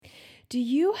Do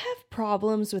you have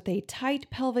problems with a tight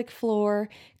pelvic floor,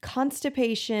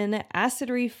 constipation, acid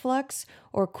reflux,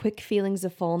 or quick feelings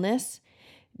of fullness?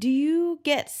 Do you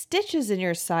get stitches in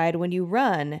your side when you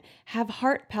run, have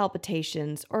heart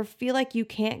palpitations, or feel like you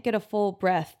can't get a full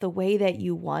breath the way that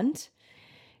you want?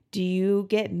 Do you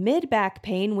get mid-back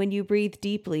pain when you breathe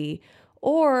deeply?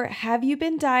 Or have you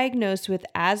been diagnosed with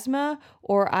asthma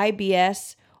or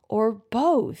IBS or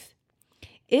both?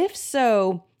 If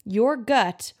so, your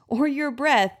gut or your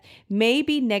breath may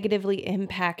be negatively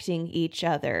impacting each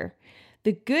other.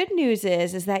 The good news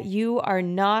is that you are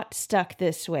not stuck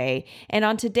this way. And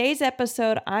on today's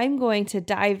episode, I'm going to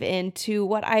dive into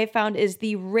what I found is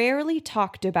the rarely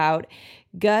talked about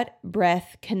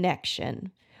gut-breath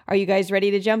connection. Are you guys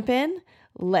ready to jump in?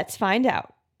 Let's find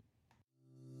out.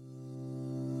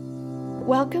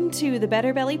 Welcome to the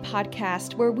Better Belly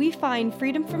podcast, where we find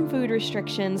freedom from food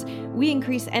restrictions, we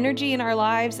increase energy in our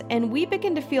lives, and we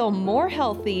begin to feel more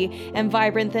healthy and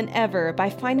vibrant than ever by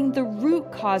finding the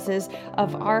root causes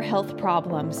of our health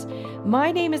problems.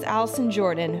 My name is Allison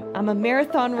Jordan. I'm a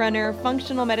marathon runner,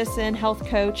 functional medicine health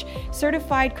coach,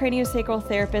 certified craniosacral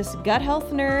therapist, gut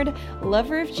health nerd,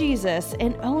 lover of Jesus,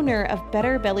 and owner of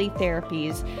Better Belly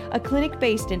Therapies, a clinic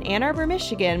based in Ann Arbor,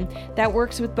 Michigan that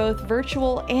works with both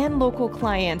virtual and local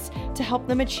clients to help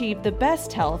them achieve the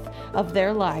best health of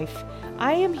their life.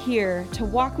 I am here to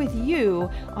walk with you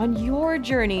on your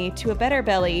journey to a better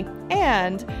belly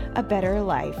and a better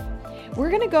life. We're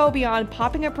going to go beyond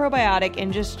popping a probiotic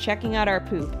and just checking out our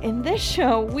poop. In this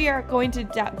show, we are going to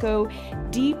go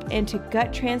deep into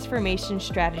gut transformation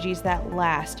strategies that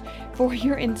last for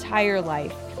your entire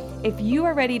life. If you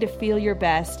are ready to feel your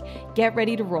best, get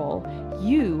ready to roll.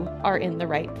 You are in the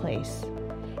right place.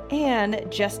 And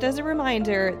just as a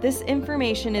reminder, this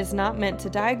information is not meant to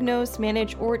diagnose,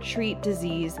 manage, or treat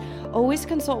disease. Always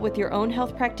consult with your own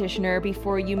health practitioner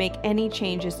before you make any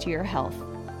changes to your health.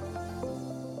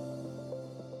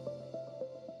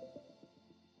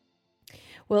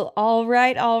 Well, all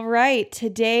right.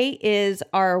 Today is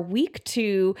our week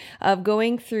 2 of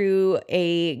going through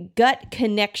a gut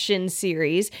connection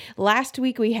series. Last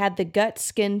week we had the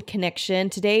gut-skin connection.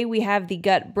 Today we have the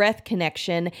gut-breath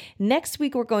connection. Next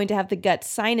week we're going to have the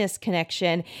gut-sinus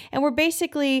connection. And we're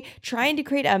basically trying to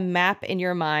create a map in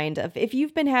your mind of if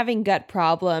you've been having gut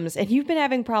problems and you've been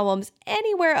having problems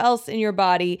anywhere else in your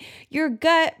body, your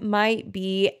gut might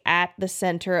be at the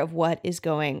center of what is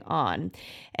going on.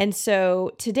 And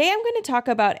so today I'm going to talk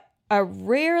about a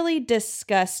rarely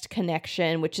discussed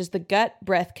connection, which is the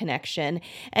gut-breath connection.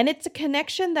 And it's a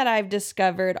connection that I've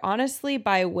discovered, honestly,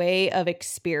 by way of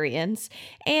experience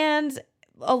and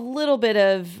a little bit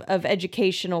of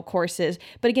educational courses.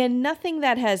 But again, nothing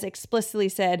that has explicitly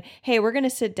said, hey, we're going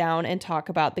to sit down and talk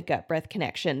about the gut-breath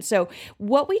connection. So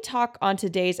what we talk on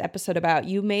today's episode about,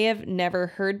 you may have never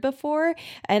heard before,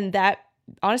 and that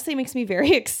honestly makes me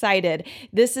very excited.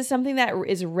 This is something that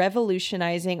is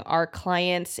revolutionizing our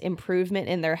clients' improvement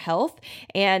in their health,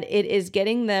 and it is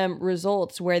getting them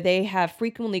results where they have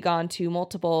frequently gone to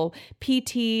multiple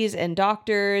PTs and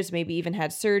doctors, maybe even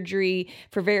had surgery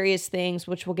for various things,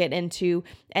 which we'll get into,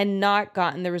 and not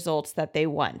gotten the results that they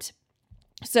want.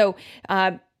 So,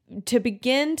 to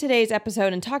begin today's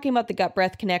episode and talking about the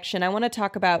gut-breath connection, I want to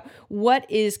talk about what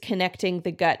is connecting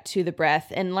the gut to the breath.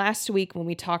 And last week when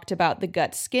we talked about the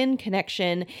gut-skin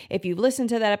connection, if you've listened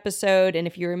to that episode and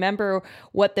if you remember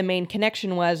what the main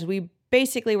connection was, we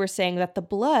basically were saying that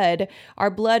our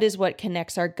blood is what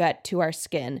connects our gut to our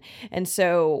skin. And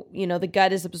so, the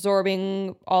gut is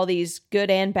absorbing all these good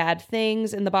and bad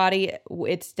things in the body.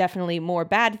 It's definitely more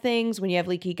bad things when you have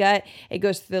leaky gut. It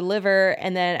goes through the liver,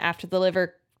 and then after the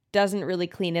liver doesn't really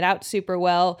clean it out super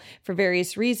well for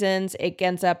various reasons, it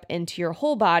gets up into your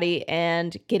whole body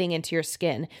and getting into your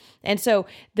skin. And so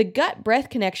the gut-breath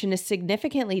connection is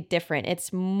significantly different.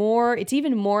 It's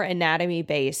even more anatomy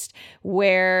based,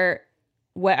 where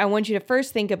what I want you to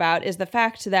first think about is the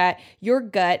fact that your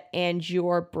gut and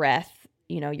your breath,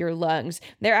 your lungs,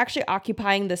 they're actually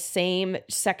occupying the same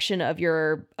section of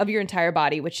your entire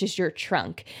body, which is your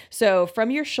trunk. So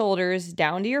from your shoulders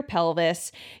down to your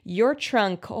pelvis, your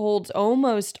trunk holds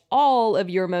almost all of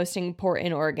your most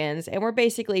important organs. And we're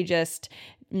basically just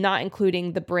not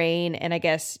including the brain and I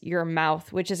guess your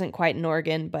mouth, which isn't quite an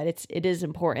organ, but it is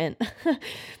important.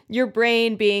 Your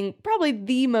brain being probably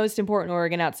the most important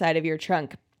organ outside of your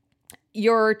trunk.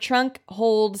 Your trunk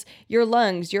holds your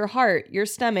lungs, your heart, your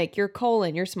stomach, your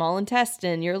colon, your small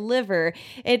intestine, your liver.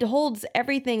 It holds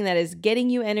everything that is getting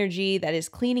you energy, that is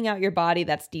cleaning out your body,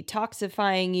 that's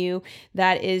detoxifying you,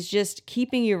 that is just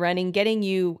keeping you running, getting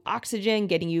you oxygen,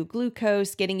 getting you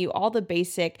glucose, getting you all the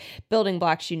basic building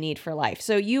blocks you need for life.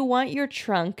 So you want your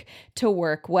trunk to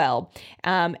work well.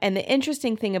 And the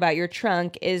interesting thing about your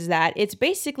trunk is that it's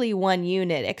basically one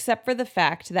unit, except for the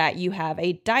fact that you have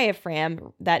a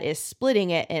diaphragm that is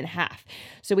splitting it in half.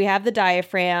 So we have the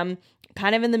diaphragm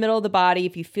kind of in the middle of the body.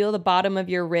 If you feel the bottom of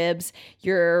your ribs,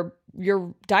 your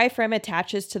diaphragm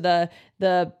attaches to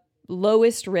the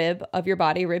lowest rib of your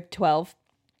body, rib 12.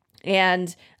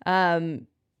 And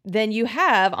then you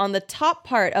have on the top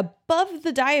part above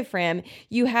the diaphragm,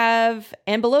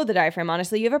 and below the diaphragm,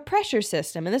 honestly, you have a pressure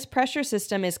system. And this pressure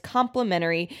system is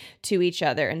complementary to each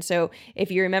other. And so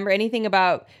if you remember anything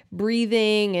about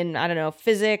breathing and, I don't know,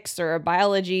 physics or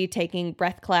biology, taking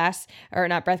breath class, or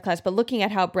not breath class, but looking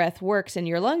at how breath works and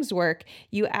your lungs work,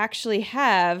 you actually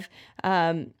have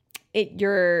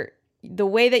the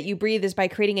way that you breathe is by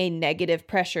creating a negative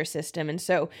pressure system. And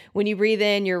so when you breathe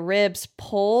in, your ribs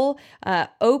pull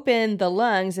open the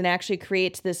lungs and actually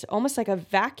creates this almost like a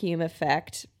vacuum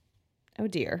effect. Oh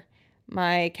dear.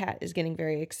 My cat is getting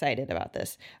very excited about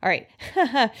this. All right.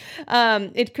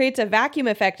 It creates a vacuum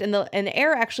effect and the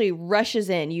air actually rushes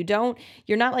in. You're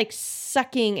not like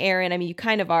sucking air in. I mean, you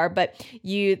kind of are, but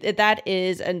that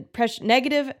is a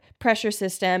negative pressure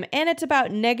system. And it's about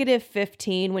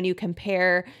 -15 when you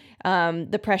compare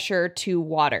the pressure to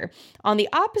water. On the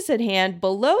opposite hand,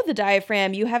 below the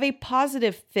diaphragm, you have a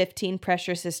 +15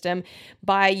 pressure system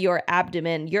by your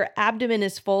abdomen. Your abdomen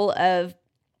is full of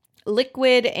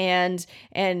liquid and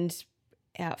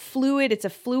fluid. It's a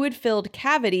fluid-filled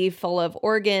cavity full of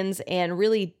organs and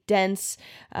really dense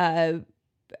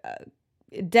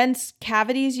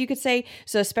cavities, you could say.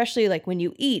 So especially like when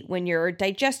you eat, when you're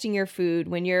digesting your food,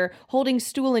 when you're holding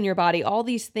stool in your body, all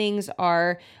these things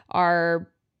are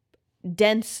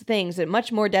dense things and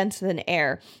much more dense than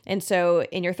air. And so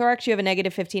in your thorax, you have a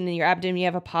 -15, in your abdomen, you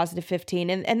have a +15.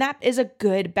 And that is a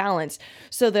good balance.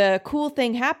 So the cool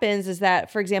thing happens is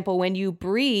that, for example, when you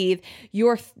breathe,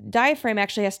 your diaphragm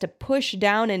actually has to push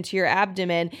down into your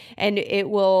abdomen and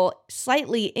it will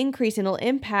slightly increase and it'll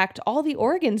impact all the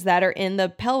organs that are in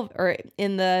the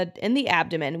in the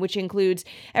abdomen, which includes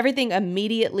everything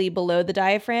immediately below the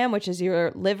diaphragm, which is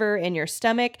your liver and your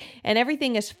stomach, and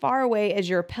everything as far away as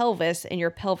your pelvis and your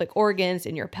pelvic organs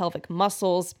and your pelvic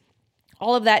muscles.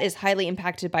 All of that is highly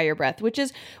impacted by your breath, which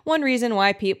is one reason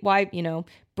why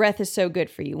breath is so good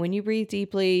for you. When you breathe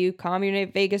deeply, you calm your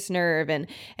vagus nerve,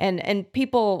 and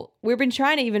people, we've been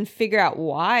trying to even figure out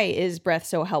why is breath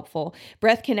so helpful.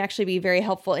 Breath can actually be very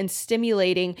helpful in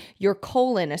stimulating your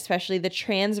colon, especially the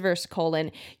transverse colon.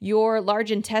 Your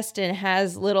large intestine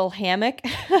has little hammock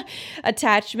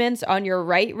attachments on your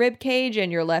right rib cage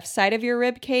and your left side of your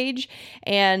rib cage,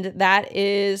 and that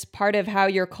is part of how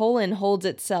your colon holds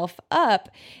itself up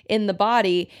in the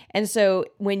body. And so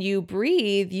when you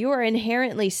breathe, you are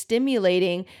inherently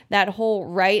stimulating that whole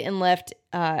right and left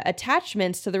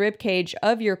attachments to the rib cage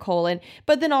of your colon,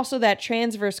 but then also that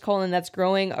transverse colon that's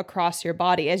growing across your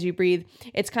body. As you breathe,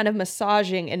 it's kind of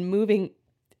massaging and moving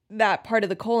that part of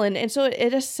the colon. And so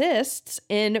it assists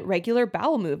in regular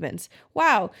bowel movements.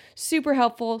 Wow, super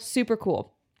helpful, super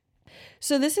cool.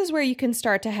 So this is where you can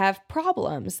start to have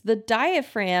problems. The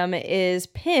diaphragm is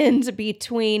pinned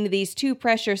between these two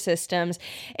pressure systems.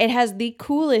 It has the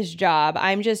coolest job.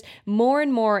 I'm just more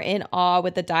and more in awe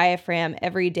with the diaphragm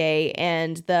every day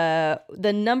and the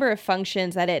number of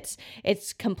functions that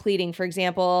it's completing. For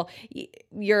example,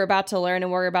 you're about to learn,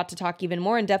 and we're about to talk even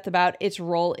more in depth about its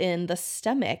role in the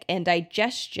stomach and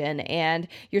digestion and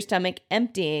your stomach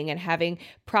emptying and having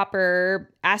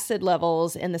proper acid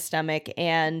levels in the stomach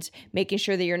and making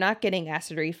sure that you're not getting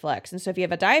acid reflux. And so if you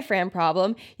have a diaphragm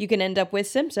problem, you can end up with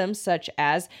symptoms such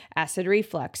as acid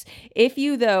reflux. If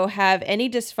you, though, have any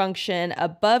dysfunction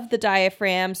above the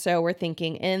diaphragm, so we're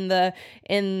thinking in the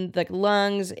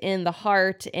lungs, in the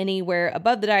heart, anywhere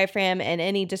above the diaphragm, and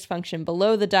any dysfunction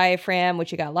below the diaphragm,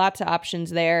 which you got lots of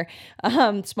options there,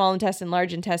 small intestine,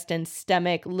 large intestine,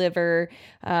 stomach, liver,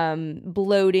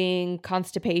 bloating,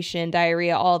 constipation,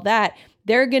 diarrhea, all that,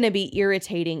 they're going to be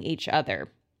irritating each other.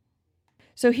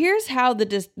 So here's how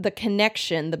the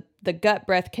connection, the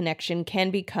gut-breath connection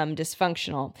can become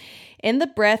dysfunctional. In the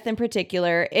breath in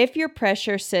particular, if your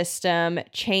pressure system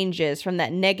changes from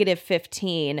that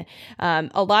 -15,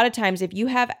 a lot of times if you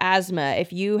have asthma,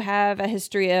 if you have a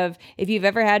history of, if you've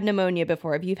ever had pneumonia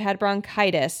before, if you've had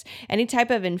bronchitis, any type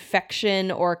of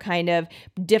infection or kind of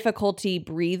difficulty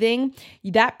breathing,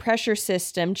 that pressure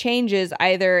system changes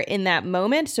either in that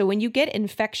moment. So when you get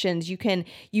infections,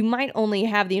 you might only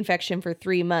have the infection for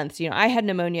 3 months. I had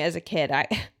pneumonia as a kid. I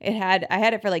had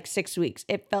it for like 6 weeks.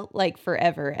 It felt like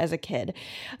forever as a kid.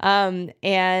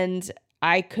 And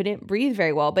I couldn't breathe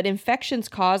very well, but infections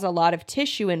cause a lot of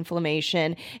tissue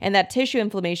inflammation, and that tissue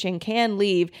inflammation can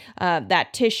leave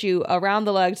that tissue around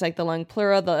the lungs, like the lung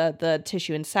pleura, the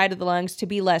tissue inside of the lungs, to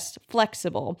be less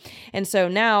flexible. And so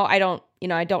now I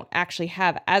don't actually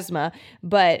have asthma,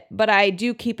 but I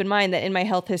do keep in mind that in my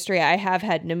health history, I have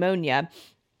had pneumonia.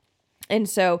 And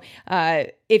so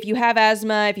if you have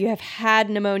asthma, if you have had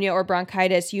pneumonia or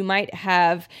bronchitis, you might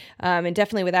have, and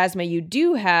definitely with asthma, you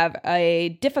do have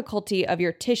a difficulty of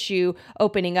your tissue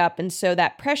opening up. And so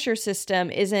that pressure system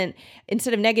isn't,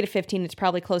 instead of -15, it's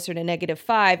probably closer to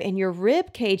 -5. And your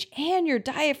rib cage and your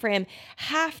diaphragm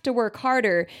have to work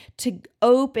harder to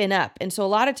open up. And so a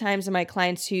lot of times in my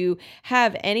clients who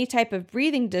have any type of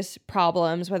breathing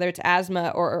problems, whether it's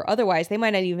asthma or otherwise, they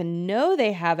might not even know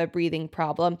they have a breathing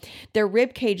problem. Their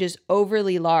rib cage is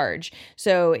overly large.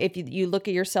 So if you look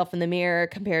at yourself in the mirror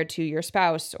compared to your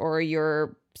spouse or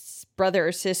your brother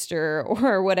or sister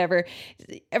or whatever,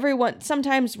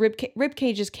 sometimes rib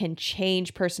cages can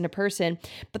change person to person,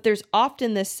 but there's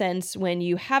often this sense when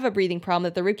you have a breathing problem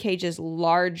that the rib cage is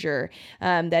larger,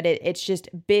 that it's just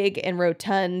big and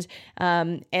rotund,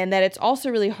 and that it's also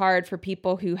really hard for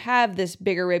people who have this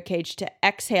bigger rib cage to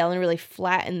exhale and really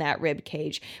flatten that rib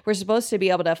cage. We're supposed to be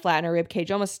able to flatten a rib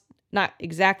cage almost not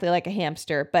exactly like a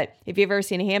hamster, but if you've ever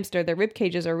seen a hamster, their rib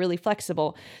cages are really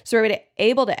flexible. So we're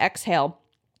able to exhale.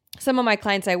 Some of my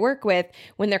clients I work with,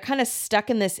 when they're kind of stuck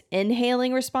in this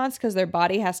inhaling response because their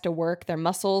body has to work, their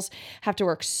muscles have to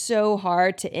work so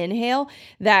hard to inhale,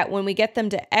 that when we get them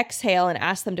to exhale and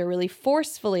ask them to really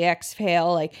forcefully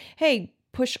exhale, like, hey,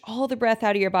 push all the breath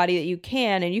out of your body that you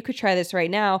can, and you could try this right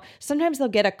now, sometimes they'll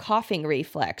get a coughing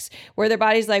reflex where their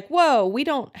body's like, whoa, we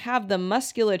don't have the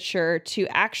musculature to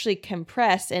actually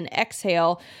compress and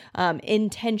exhale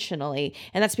intentionally.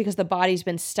 And that's because the body's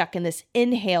been stuck in this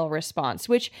inhale response,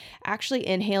 which actually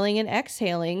inhaling and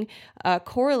exhaling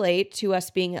correlate to us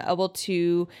being able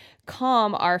to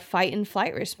calm our fight and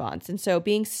flight response. And so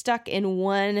being stuck in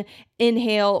one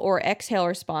inhale or exhale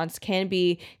response can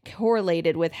be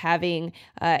correlated with having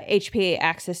HPA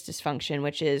axis dysfunction,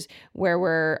 which is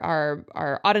where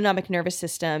our autonomic nervous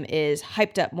system is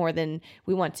hyped up more than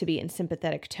we want to be in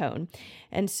sympathetic tone.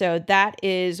 And so that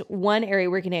is one area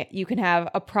where you can have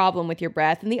a problem with your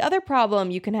breath. And the other problem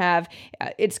you can have,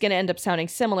 it's going to end up sounding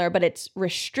similar, but it's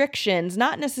restrictions,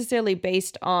 not necessarily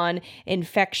based on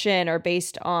infection or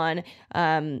based on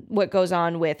what goes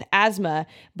on with asthma,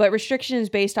 but restrictions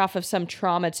based off of some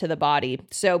trauma to the body.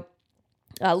 So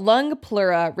lung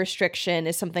pleura restriction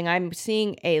is something I'm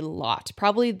seeing a lot,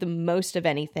 probably the most of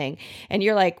anything. And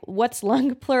you're like, what's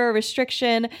lung pleura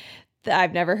restriction?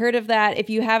 I've never heard of that. If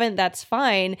you haven't, that's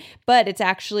fine. But it's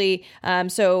actually,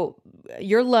 so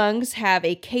your lungs have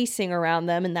a casing around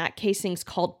them, and that casing's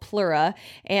called pleura.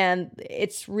 And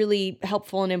it's really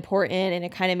helpful and important. And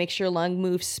it kind of makes your lung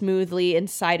move smoothly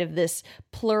inside of this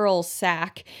pleural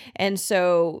sac. And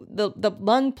so the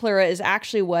lung pleura is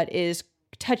actually what is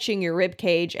touching your rib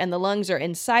cage, and the lungs are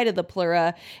inside of the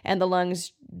pleura, and the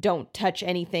lungs don't touch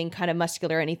anything kind of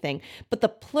muscular or anything. But the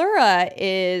pleura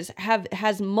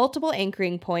has multiple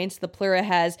anchoring points. The pleura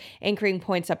has anchoring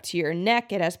points up to your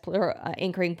neck. It has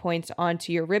anchoring points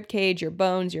onto your rib cage, your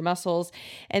bones, your muscles.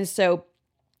 And so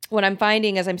what I'm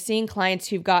finding is I'm seeing clients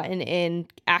who've gotten in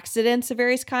accidents of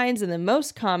various kinds, and the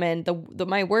most common,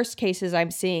 my worst cases I'm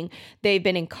seeing, they've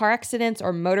been in car accidents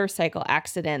or motorcycle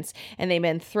accidents, and they've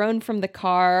been thrown from the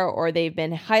car, or they've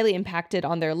been highly impacted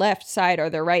on their left side or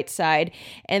their right side,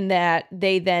 and that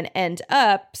they then end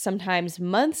up sometimes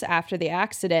months after the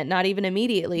accident, not even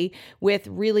immediately, with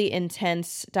really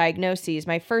intense diagnoses.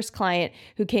 My first client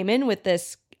who came in with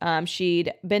this,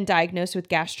 she'd been diagnosed with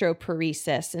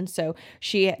gastroparesis. And so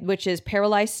which is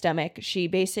paralyzed stomach. She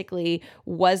basically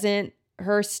wasn't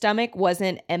her stomach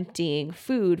wasn't emptying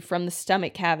food from the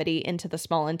stomach cavity into the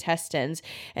small intestines.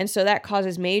 And so that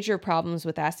causes major problems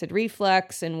with acid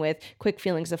reflux and with quick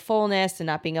feelings of fullness and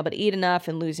not being able to eat enough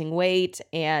and losing weight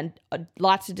and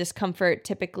lots of discomfort,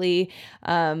 typically,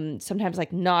 sometimes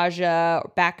like nausea,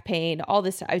 or back pain, all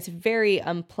this. It's a very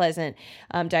unpleasant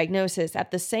diagnosis.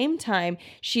 At the same time,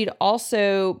 she'd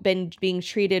also been being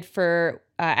treated for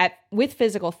with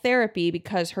physical therapy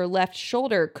because her left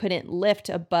shoulder couldn't lift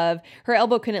above, her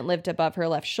elbow couldn't lift above her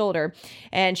left shoulder.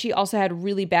 And she also had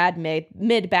really bad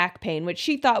mid back pain, which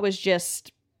she thought was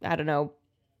just, I don't know,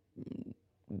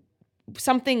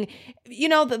 something,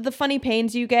 the funny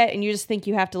pains you get and you just think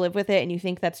you have to live with it and you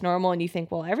think that's normal and you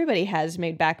think, well, everybody has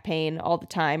mid back pain all the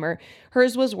time. Or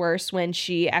hers was worse when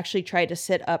she actually tried to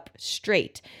sit up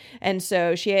straight. And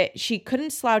so she couldn't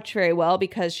slouch very well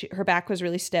because her back was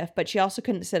really stiff, but she also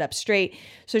couldn't sit up straight.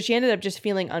 So she ended up just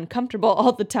feeling uncomfortable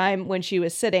all the time when she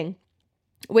was sitting,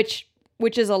 which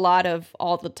is a lot of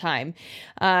all the time.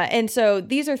 And so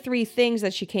these are three things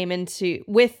that she came into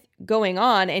with going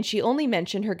on, and she only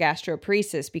mentioned her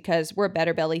gastroparesis because we're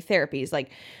Better Belly Therapies. Like,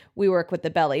 we work with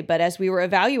the belly. But as we were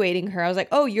evaluating her, I was like,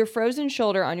 oh, your frozen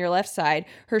shoulder on your left side,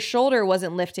 her shoulder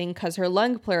wasn't lifting because her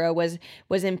lung pleura was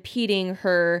impeding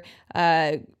her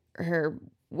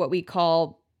what we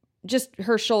call just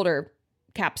her shoulder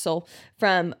capsule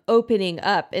from opening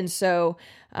up. And so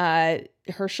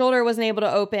her shoulder wasn't able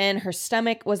to open, her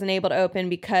stomach wasn't able to open,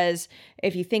 because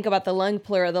if you think about the lung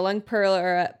pleura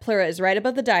is right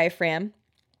above the diaphragm.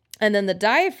 And then the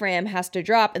diaphragm has to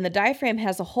drop, and the diaphragm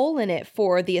has a hole in it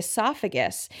for the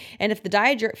esophagus. And if the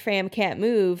diaphragm can't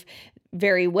move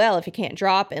very well, if it can't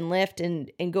drop and lift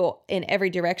and go in every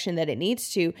direction that it needs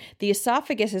to, the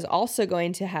esophagus is also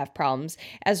going to have problems,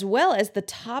 as well as the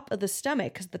top of the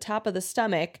stomach, because the top of the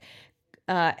stomach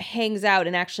hangs out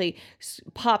and actually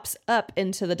pops up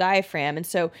into the diaphragm. And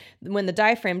so when the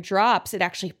diaphragm drops, it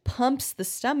actually pumps the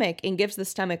stomach and gives the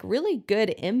stomach really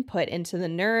good input into the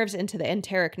nerves, into the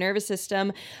enteric nervous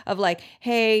system of like,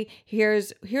 hey,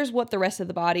 here's what the rest of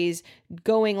the body's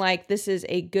going like. This is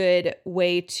a good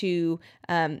way to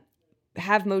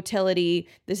have motility,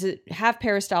 have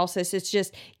peristalsis. It's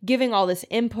just giving all this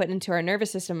input into our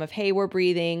nervous system of, hey, we're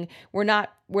breathing. We're not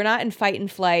in fight and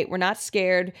flight. We're not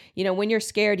scared. When you're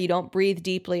scared, you don't breathe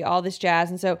deeply, all this jazz.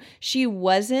 And so she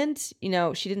wasn't,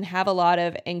 she didn't have a lot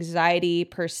of anxiety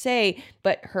per se,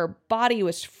 but her body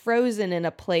was frozen in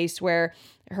a place where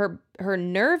her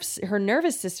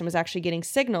nervous system was actually getting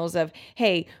signals of,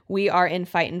 hey, we are in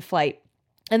fight and flight.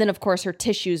 And then, of course, her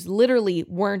tissues literally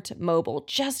weren't mobile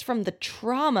just from the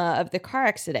trauma of the car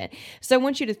accident. So I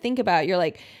want you to think about, you're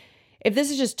like, if this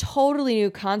is just totally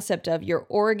new concept of your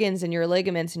organs and your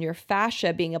ligaments and your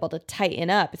fascia being able to tighten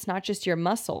up, it's not just your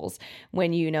muscles.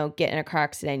 When you get in a car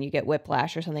accident, you get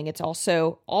whiplash or something, it's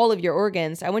also all of your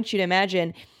organs. I want you to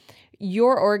imagine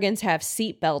your organs have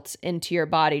seat belts into your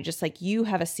body, just like you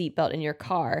have a seat belt in your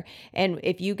car. And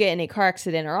if you get in a car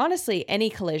accident, or honestly any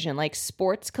collision, like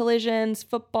sports collisions,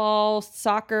 football,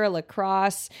 soccer,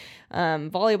 lacrosse,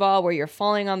 volleyball, where you're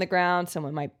falling on the ground,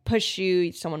 someone might push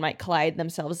you, someone might collide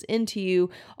themselves into you,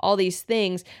 all these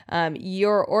things,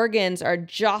 your organs are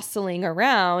jostling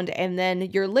around, and then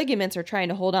your ligaments are trying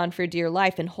to hold on for dear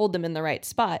life and hold them in the right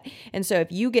spot. And so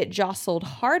if you get jostled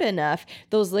hard enough,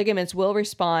 those ligaments will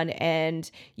respond,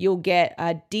 and you'll get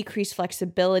a decreased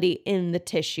flexibility in the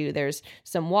tissue. There's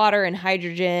some water and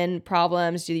hydrogen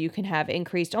problems. You can have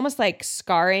increased, almost like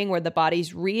scarring, where the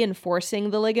body's reinforcing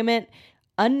the ligament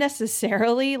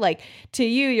unnecessarily. Like, to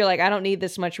you, you're like, I don't need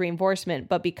this much reinforcement,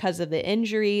 but because of the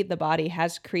injury, the body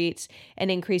creates an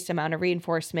increased amount of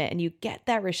reinforcement, and you get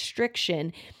that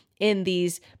restriction in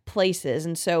these places.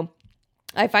 And so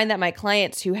I find that my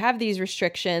clients who have these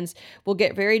restrictions will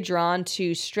get very drawn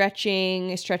to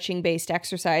stretching-based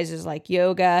exercises like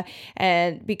yoga,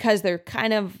 and because they're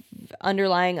kind of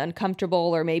underlying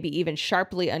uncomfortable or maybe even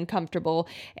sharply uncomfortable,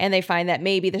 and they find that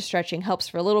maybe the stretching helps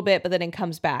for a little bit, but then it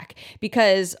comes back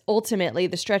because ultimately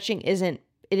the stretching isn't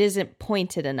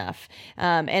pointed enough.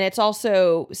 And it's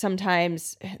also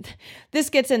sometimes, this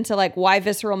gets into like why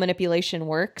visceral manipulation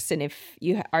works. And if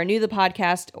you are new to the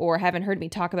podcast or haven't heard me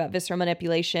talk about visceral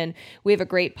manipulation, we have a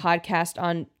great podcast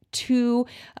on 2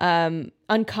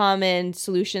 uncommon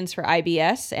solutions for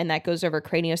IBS, and that goes over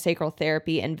craniosacral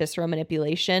therapy and visceral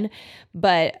manipulation.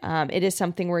 But it is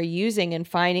something we're using and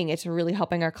finding it's really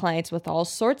helping our clients with all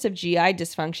sorts of GI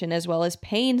dysfunction, as well as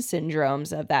pain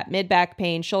syndromes of that mid-back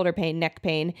pain, shoulder pain, neck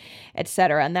pain,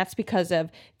 etc. And that's because of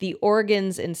the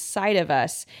organs inside of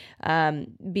us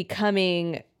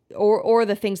becoming or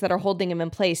the things that are holding them in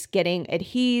place getting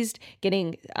adhesed,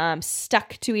 getting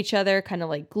stuck to each other, kind of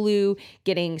like glue,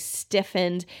 getting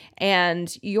stiffened.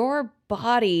 And your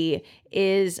body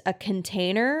is a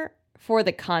container for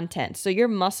the content. So your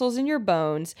muscles and your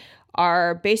bones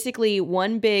are basically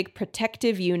one big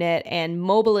protective unit and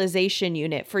mobilization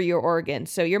unit for your organs.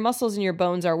 So your muscles and your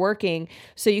bones are working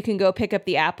so you can go pick up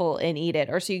the apple and eat it,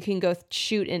 or so you can go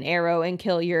shoot an arrow and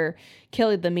kill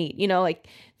the meat. Like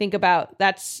think about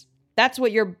that's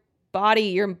what your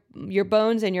body, your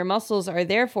bones and your muscles are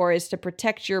there for, is to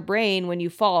protect your brain when you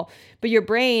fall. But your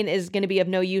brain is going to be of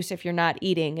no use if you're not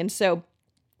eating. And so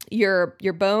your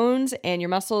bones and your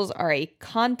muscles are a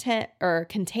content or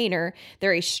container.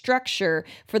 They're a structure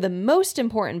for the most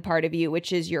important part of you,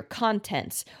 which is your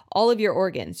contents, all of your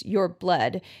organs, your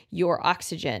blood, your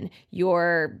oxygen,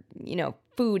 your,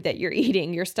 food that you're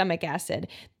eating, your stomach acid.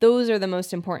 Those are the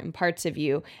most important parts of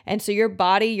you. And so your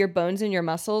body, your bones, and your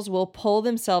muscles will pull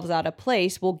themselves out of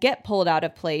place, will get pulled out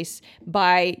of place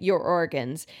by your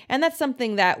organs. And that's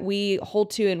something that we hold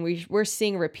to and we're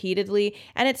seeing repeatedly.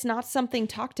 And it's not something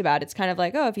talked about. It's kind of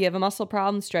like, oh, if you have a muscle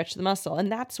problem, stretch the muscle. And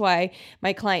that's why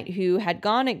my client who had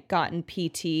gone and gotten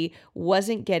PT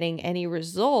wasn't getting any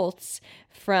results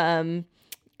from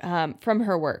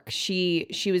her work.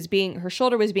 Her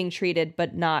shoulder was being treated,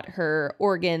 but not her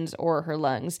organs or her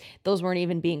lungs. Those weren't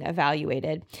even being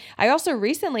evaluated. I also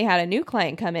recently had a new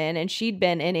client come in, and she'd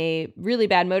been in a really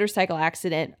bad motorcycle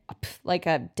accident like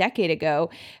a decade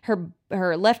ago.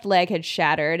 Her left leg had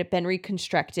shattered, been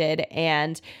reconstructed,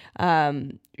 and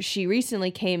she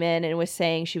recently came in and was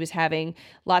saying she was having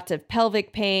lots of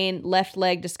pelvic pain, left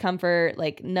leg discomfort,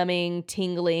 like numbing,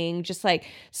 tingling, just like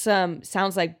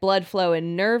sounds like blood flow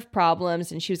and nerve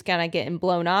problems. And she was kind of getting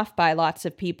blown off by lots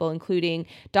of people, including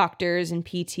doctors and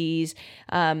PTs.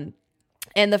 And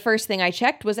the first thing I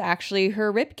checked was actually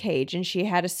her rib cage, and she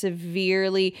had a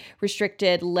severely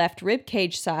restricted left rib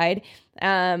cage side,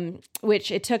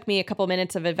 which it took me a couple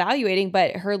minutes of evaluating,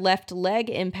 but her left leg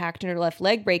impact and her left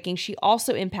leg breaking, she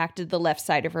also impacted the left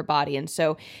side of her body. And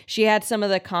so she had some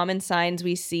of the common signs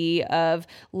we see of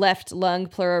left lung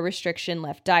pleural restriction,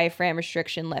 left diaphragm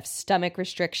restriction, left stomach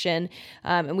restriction.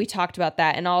 And we talked about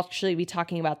that, and I'll actually be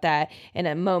talking about that in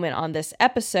a moment on this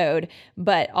episode.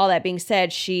 But all that being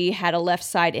said, she had a left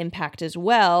side impact as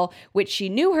well, which she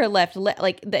knew her left leg,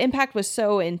 like the impact was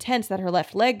so intense that her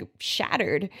left leg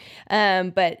shattered.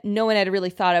 But no one had really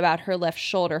thought about her left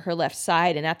shoulder, her left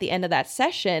side. And at the end of that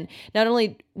session, not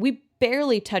only we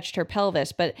barely touched her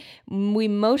pelvis, but we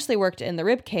mostly worked in the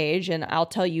rib cage, and I'll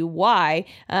tell you why.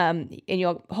 And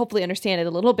you'll hopefully understand it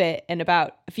a little bit in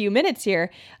about a few minutes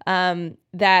here.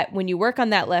 That when you work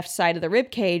on that left side of the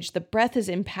rib cage, the breath is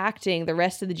impacting the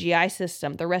rest of the GI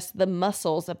system, the rest of the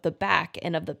muscles of the back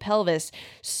and of the pelvis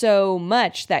so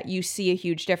much that you see a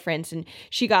huge difference. And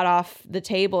she got off the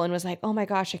table and was like, oh my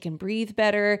gosh, I can breathe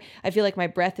better. I feel like my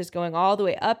breath is going all the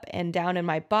way up and down in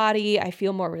my body. I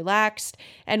feel more relaxed.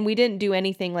 And we didn't do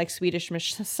anything like Swedish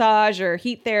massage or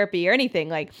heat therapy or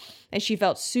anything and she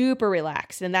felt super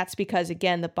relaxed. And that's because,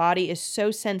 again, the body is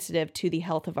so sensitive to the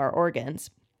health of our organs.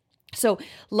 So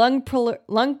lung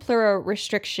pleural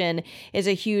restriction is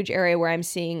a huge area where I'm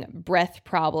seeing breath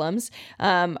problems,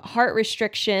 heart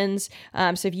restrictions.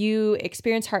 So if you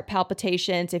experience heart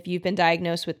palpitations, if you've been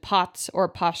diagnosed with POTS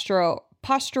or postural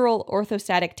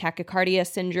orthostatic tachycardia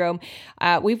syndrome.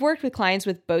 We've worked with clients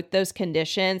with both those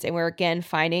conditions, and we're again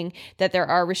finding that there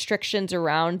are restrictions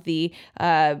around the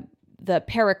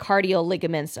pericardial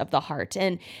ligaments of the heart.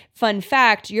 And fun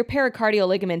fact, your pericardial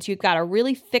ligaments, you've got a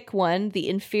really thick one, the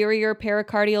inferior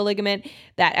pericardial ligament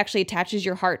that actually attaches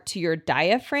your heart to your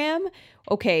diaphragm.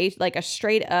 Okay, like a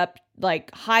straight up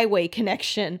like highway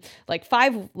connection, like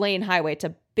 5-lane highway. It's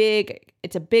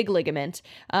a big ligament,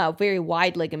 very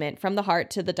wide ligament from the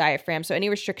heart to the diaphragm. So any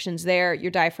restrictions there,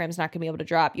 your diaphragm's not gonna be able to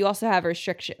drop. You also have a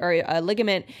restriction or a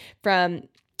ligament from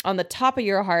on the top of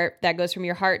your heart that goes from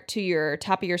your heart to your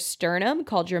top of your sternum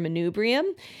called your manubrium.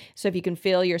 So if you can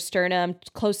feel your sternum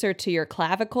closer to your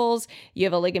clavicles, you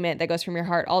have a ligament that goes from your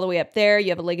heart all the way up there. You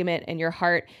have a ligament in your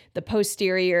heart, the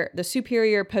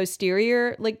superior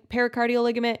posterior pericardial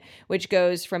ligament, which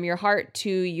goes from your heart to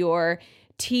your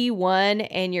T1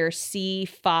 and your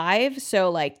C5. So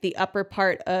like the upper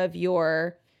part of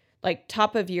your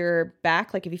top of your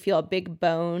back, like if you feel a big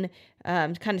bone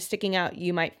kind of sticking out,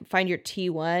 you might find your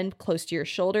T1 close to your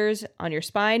shoulders on your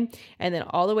spine, and then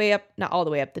all the way up, not all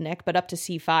the way up the neck, but up to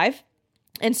C5.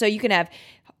 And so you can have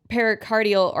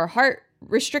pericardial or heart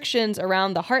restrictions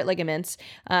around the heart ligaments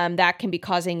that can be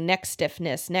causing neck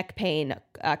stiffness, neck pain,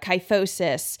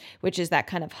 kyphosis, which is that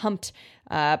kind of humped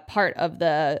part of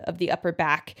the upper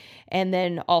back, and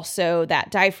then also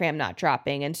that diaphragm not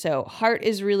dropping. And so heart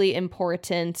is really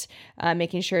important,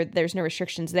 making sure there's no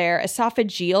restrictions there.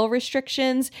 Esophageal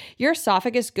restrictions. Your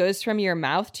esophagus goes from your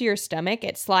mouth to your stomach.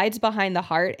 It slides behind the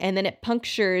heart, and then it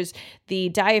punctures the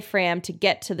diaphragm to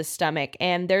get to the stomach.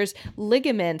 And there's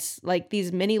ligaments, like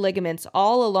these mini ligaments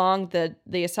all along the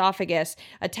esophagus,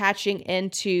 attaching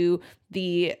into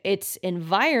its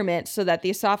environment so that the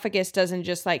esophagus doesn't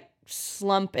just like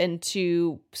slump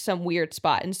into some weird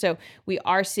spot. And so we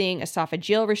are seeing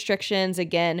esophageal restrictions,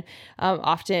 again,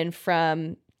 often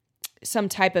from some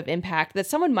type of impact that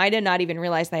someone might have not even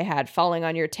realized they had, falling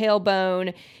on your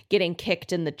tailbone, getting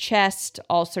kicked in the chest,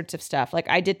 all sorts of stuff. Like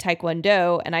I did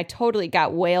Taekwondo and I totally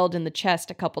got whaled in the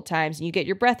chest a couple times, and you get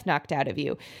your breath knocked out of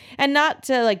you. And not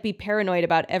to like be paranoid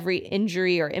about every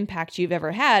injury or impact you've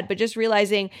ever had, but just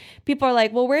realizing people are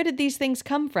like, well, where did these things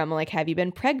come from? Like, have you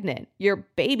been pregnant? Your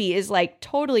baby is like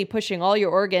totally pushing all your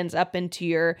organs up into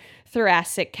your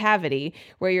thoracic cavity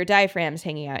where your diaphragm's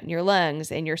hanging out in your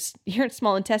lungs, and your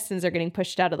small intestines are getting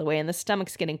pushed out of the way, and the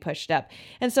stomach's getting pushed up.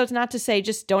 And so it's not to say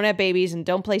just don't have babies and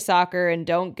don't play soccer and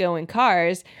don't go in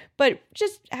cars, but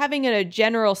just having a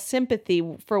general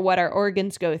sympathy for what our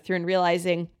organs go through and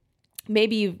realizing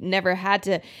maybe you've never had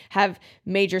to have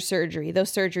major surgery.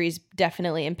 Those surgeries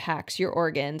definitely impacts your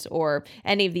organs, or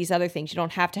any of these other things. You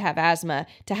don't have to have asthma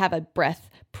to have a breath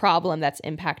problem that's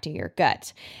impacting your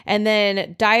gut. And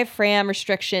then diaphragm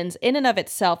restrictions in and of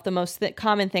itself, the most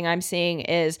common thing I'm seeing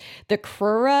is the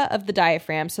crura of the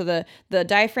diaphragm. So the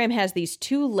diaphragm has these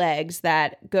two legs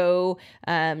that go,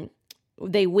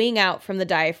 they wing out from the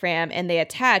diaphragm, and they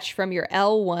attach from your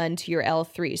L1 to your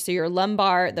L3. So your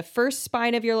lumbar, the first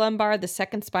spine of your lumbar, the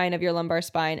second spine of your lumbar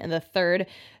spine, and the third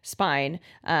spine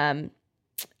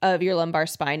of your lumbar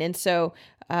spine. And so,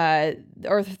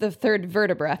 or the third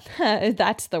vertebra,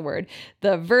 that's the word,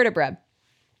 the vertebra.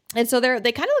 And so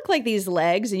they kind of look like these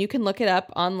legs, and you can look it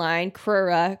up online,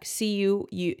 crura,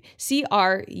 C-R-U-R-A,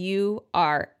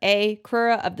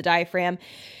 crura of the diaphragm.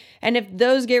 And if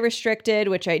those get restricted,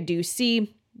 which I do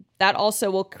see, that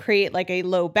also will create like a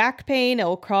low back pain. It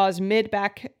will cause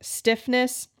mid-back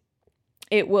stiffness.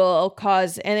 It'll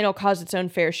cause its own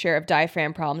fair share of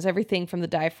diaphragm problems. Everything from the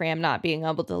diaphragm not being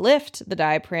able to lift, the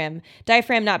diaphragm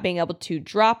not being able to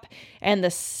drop, and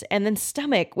then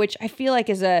stomach, which I feel like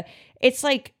it's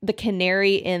like the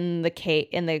canary in the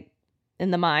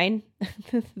mine,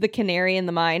 the canary in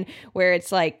the mine, where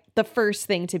it's like the first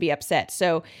thing to be upset.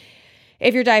 So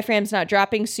if your diaphragm's not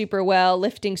dropping super well,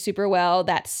 lifting super well,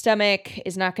 that stomach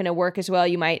is not going to work as well.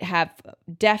 You might have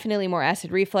definitely more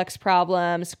acid reflux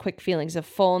problems, quick feelings of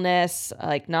fullness,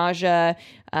 like nausea,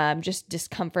 just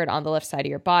discomfort on the left side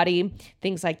of your body,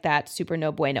 things like that. Super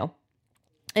no bueno.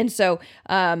 And so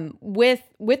with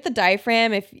the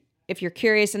diaphragm, if you're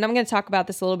curious, and I'm going to talk about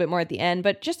this a little bit more at the end,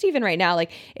 but just even right now,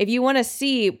 like if you want to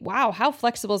see, wow, how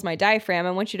flexible is my diaphragm?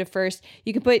 I want you to first,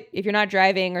 you can put, if you're not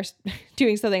driving or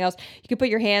doing something else, you can put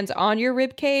your hands on your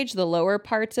rib cage, the lower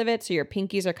parts of it. So your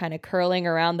pinkies are kind of curling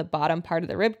around the bottom part of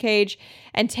the rib cage,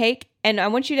 and I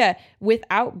want you to,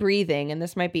 without breathing, and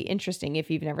this might be interesting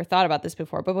if you've never thought about this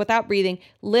before, but without breathing,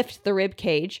 lift the rib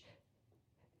cage.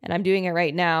 And I'm doing it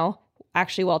right now,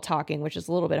 actually while talking, which is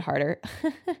a little bit harder.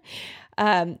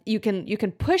 You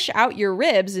can push out your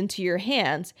ribs into your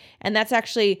hands, and that's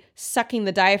actually sucking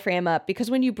the diaphragm up, because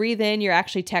when you breathe in, you're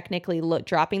actually technically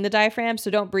dropping the diaphragm.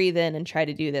 So don't breathe in and try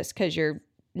to do this, because you're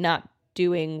not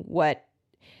doing what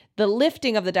the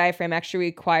lifting of the diaphragm actually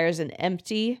requires: an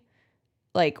empty,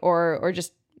 or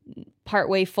just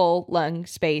partway full lung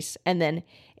space, and then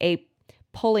a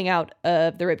pulling out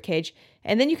of the rib cage.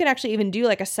 And then you can actually even do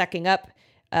like a sucking up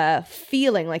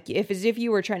feeling, like as if you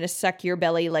were trying to suck your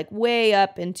belly like way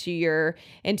up into your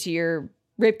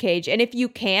rib cage. And if you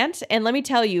can't, and let me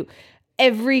tell you,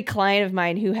 every client of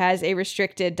mine who has a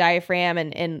restricted diaphragm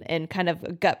and kind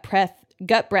of gut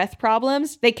breath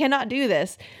problems, they cannot do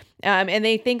this. And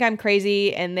they think I'm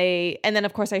crazy, and then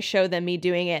of course I show them me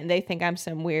doing it, and they think I'm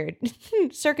some weird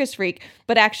circus freak,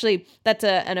 but actually that's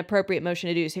an appropriate motion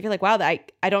to do. So if you're like, wow,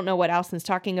 I don't know what Allison's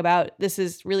talking about, this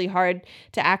is really hard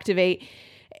to activate,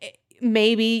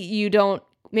 maybe you're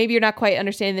not quite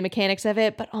understanding the mechanics of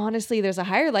it, but honestly, there's a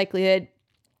higher likelihood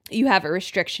you have a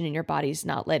restriction and your body's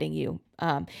not letting you.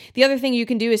 The other thing you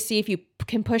can do is see if you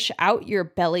can push out your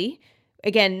belly.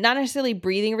 Again, not necessarily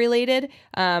breathing related.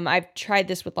 I've tried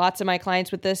this with lots of my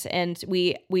clients with this, and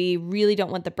we really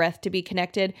don't want the breath to be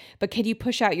connected, but can you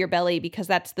push out your belly, because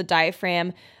that's the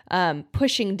diaphragm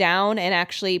pushing down and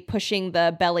actually pushing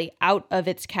the belly out of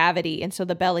its cavity. And so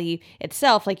the belly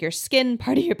itself, like your skin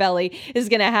part of your belly, is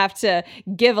going to have to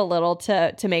give a little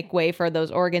to make way for those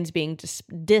organs being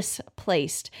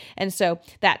displaced. And so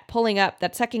that pulling up,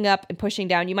 that sucking up and pushing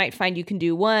down, you might find you can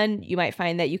do one, you might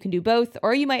find that you can do both,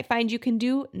 or you might find you can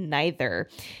do neither.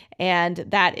 And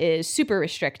that is super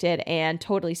restricted and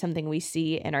totally something we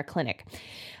see in our clinic.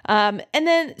 And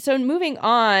then, so moving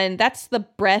on, that's the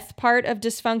breath part of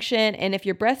dysfunction. And if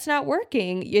your breath's not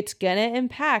working, it's going to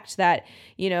impact that,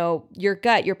 your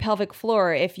gut, your pelvic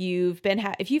floor. If you've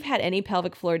had any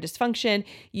pelvic floor dysfunction,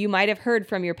 you might have heard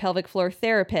from your pelvic floor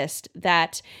therapist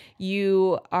that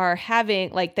you are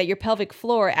having, that your pelvic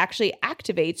floor actually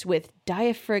activates with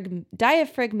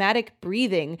diaphragmatic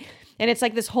breathing. And it's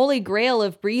like this holy grail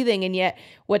of breathing. And yet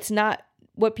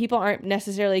what people aren't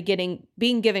necessarily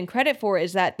being given credit for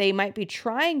is that they might be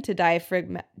trying to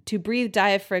breathe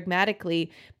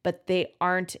diaphragmatically, but they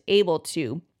aren't able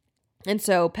to. And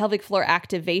so pelvic floor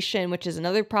activation, which is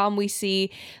another problem we see,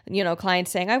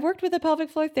 clients saying, I've worked with a pelvic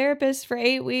floor therapist for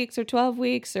 8 weeks or 12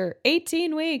 weeks or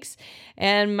 18 weeks,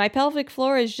 and my pelvic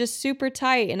floor is just super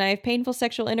tight and I have painful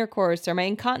sexual intercourse, or my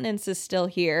incontinence is still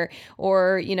here,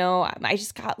 or, I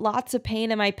just got lots of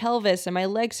pain in my pelvis and my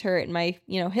legs hurt and my,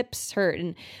 hips hurt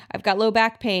and I've got low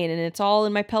back pain and it's all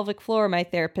in my pelvic floor, my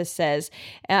therapist says.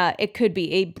 It could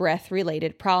be a breath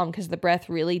related problem because the breath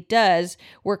really does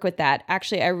work with that.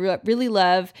 Actually, I really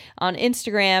love on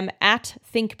Instagram at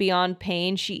Think Beyond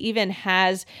Pain. She even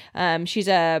has, she's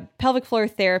a pelvic floor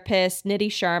therapist, Dr.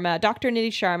 Nidhi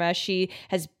Sharma. She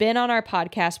has been on our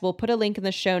podcast. We'll put a link in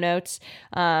the show notes.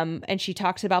 And she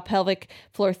talks about pelvic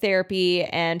floor therapy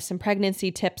and some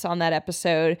pregnancy tips on that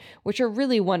episode, which are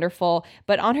really wonderful.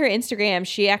 But on her Instagram,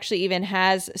 she actually even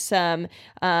has some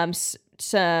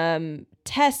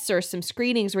tests or some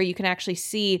screenings where you can actually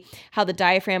see how the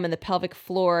diaphragm and the pelvic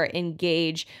floor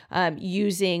engage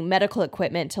using medical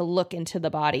equipment to look into the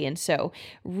body. And so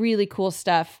really cool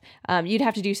stuff. You'd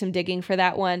have to do some digging for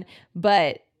that one,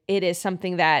 but it is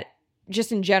something that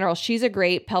just in general, she's a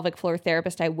great pelvic floor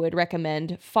therapist I would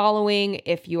recommend following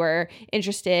if you are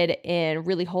interested in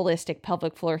really holistic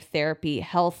pelvic floor therapy,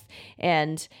 health,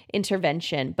 and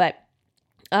intervention. But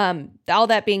all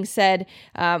that being said,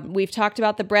 we've talked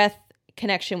about the breath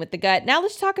connection with the gut. Now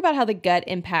let's talk about how the gut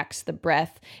impacts the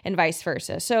breath and vice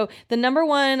versa. So the number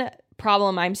one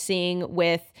problem I'm seeing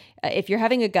with if you're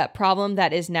having a gut problem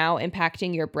that is now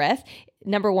impacting your breath,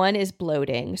 number one is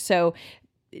bloating. So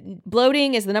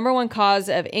bloating is the number one cause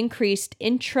of increased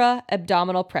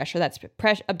intra-abdominal pressure. That's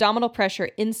abdominal pressure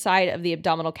inside of the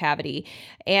abdominal cavity.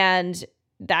 And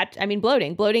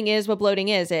bloating is what bloating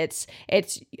is. It's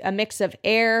a mix of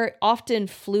air, often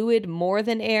fluid more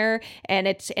than air, and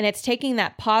it's taking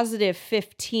that positive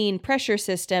 15 pressure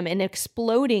system and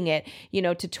exploding it,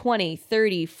 to 20,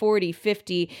 30, 40,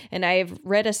 50. And I've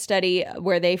read a study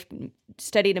where they've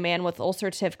studied a man with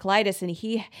ulcerative colitis, and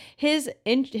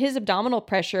his abdominal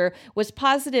pressure was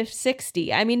positive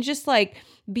 60. Just like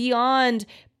beyond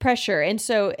pressure. And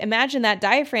so imagine that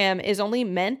diaphragm is only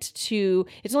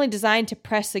designed to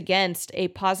press against a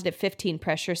positive 15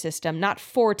 pressure system, not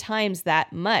 4 times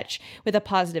that much with a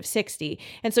positive 60.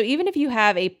 And so even if you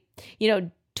have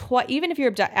even if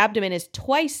your abdomen is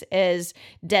twice as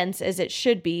dense as it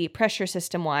should be pressure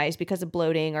system wise because of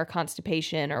bloating or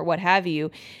constipation or what have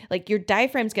you, your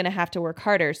diaphragm's going to have to work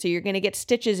harder. So you're going to get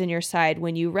stitches in your side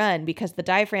when you run because the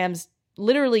diaphragm's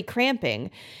literally cramping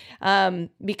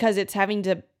because it's having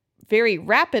to very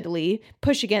rapidly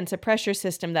push against a pressure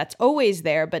system that's always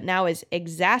there, but now is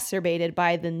exacerbated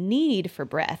by the need for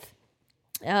breath.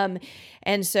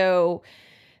 And so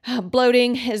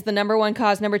bloating is the number one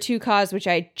cause. Number two cause, which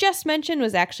I just mentioned,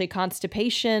 was actually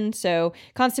constipation. So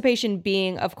constipation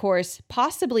being, of course,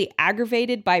 possibly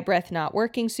aggravated by breath not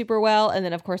working super well. And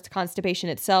then, of course, the constipation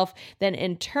itself, then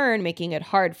in turn, making it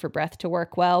hard for breath to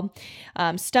work well.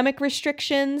 Stomach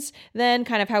restrictions, then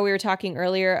kind of how we were talking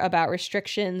earlier about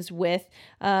restrictions with,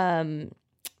 oh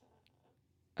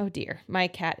dear, my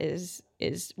cat is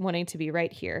wanting to be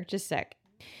right here. Just a sec.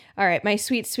 All right, my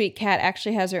sweet, sweet cat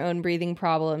actually has her own breathing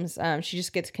problems. She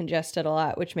just gets congested a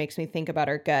lot, which makes me think about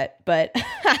her gut, but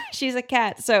she's a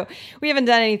cat, so we haven't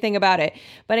done anything about it.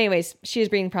 But anyways, she has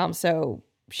breathing problems, so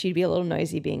she'd be a little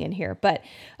noisy being in here. But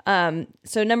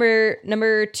so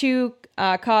number two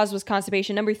cause was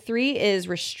constipation. Number three is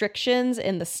restrictions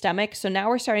in the stomach. So now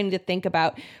we're starting to think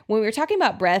about when we were talking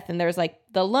about breath and there's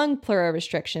the lung pleura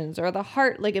restrictions or the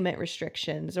heart ligament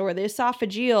restrictions or the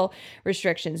esophageal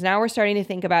restrictions. Now we're starting to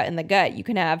think about in the gut, you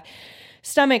can have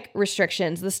stomach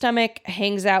restrictions. The stomach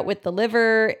hangs out with the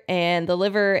liver, and the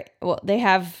liver, well, they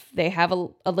have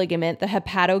a ligament, the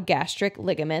hepatogastric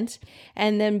ligament,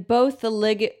 and then both the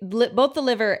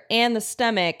liver and the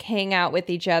stomach hang out with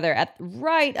each other at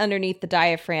right underneath the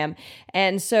diaphragm.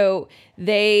 And so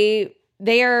they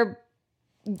are,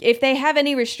 if they have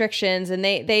any restrictions, and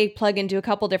they plug into a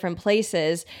couple different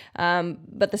places,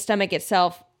 but the stomach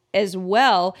itself as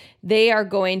well, they are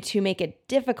going to make it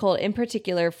difficult, in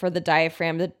particular for the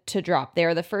diaphragm to drop. They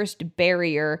are the first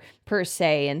barrier per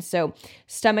se. And so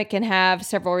stomach can have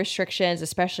several restrictions,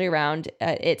 especially around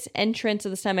its entrance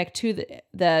of the stomach to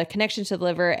the connection to the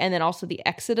liver, and then also the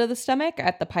exit of the stomach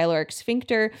at the pyloric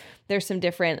sphincter. There's some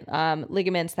different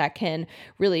ligaments that can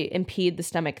really impede the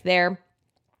stomach there.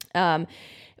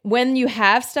 When you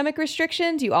have stomach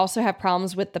restrictions, you also have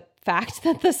problems with the fact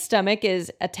that the stomach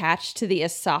is attached to the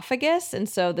esophagus. And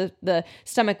so the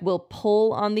stomach will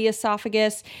pull on the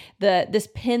esophagus. This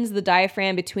pins the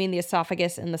diaphragm between the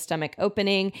esophagus and the stomach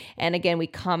opening. And again, we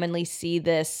commonly see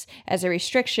this as a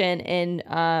restriction in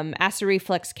acid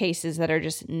reflux cases that are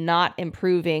just not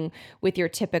improving with your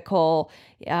typical,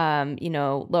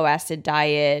 low acid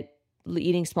diet,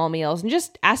 eating small meals, and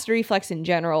just acid reflux in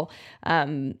general.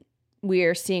 We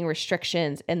are seeing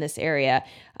restrictions in this area.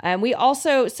 And we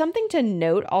also, something to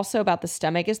note also about the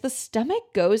stomach is the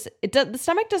stomach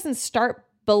doesn't start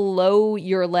below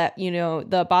your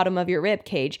the bottom of your rib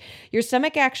cage. Your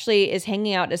stomach actually is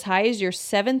hanging out as high as your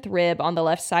 7th rib on the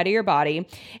left side of your body.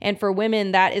 And for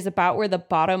women, that is about where the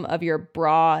bottom of your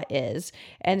bra is.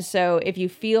 And so if you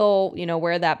feel,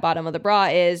 where that bottom of the bra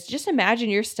is, just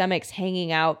imagine your stomach's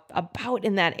hanging out about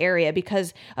in that area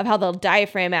because of how and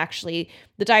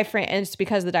it's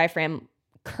because the diaphragm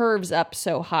curves up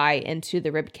so high into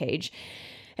the rib cage.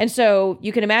 And so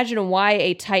you can imagine why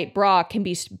a tight bra can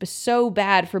be so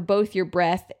bad for both your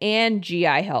breath and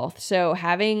GI health. So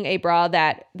having a bra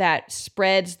that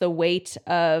spreads the weight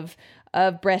of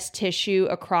breast tissue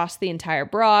across the entire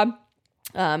bra,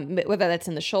 whether that's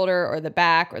in the shoulder or the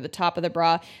back or the top of the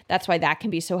bra, that's why that can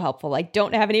be so helpful. I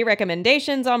don't have any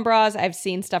recommendations on bras. I've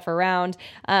seen stuff around,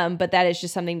 but that is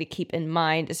just something to keep in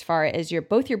mind as far as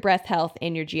both your breath health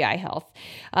and your GI health.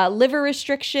 Liver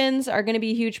restrictions are going to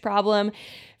be a huge problem.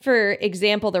 For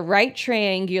example, the right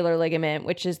triangular ligament,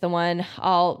 which is the one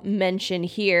I'll mention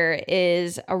here,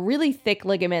 is a really thick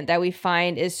ligament that we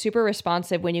find is super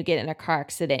responsive when you get in a car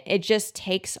accident. It just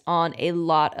takes on a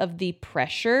lot of the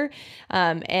pressure,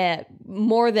 and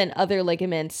more than other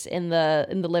ligaments in the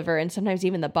liver and sometimes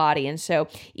even the body. And so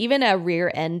even a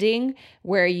rear ending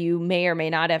where you may or may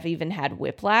not have even had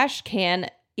whiplash can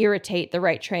irritate the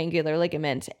right triangular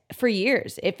ligament for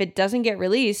years. If it doesn't get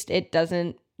released, it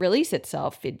doesn't release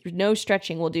itself. No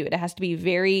stretching will do it. It has to be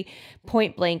very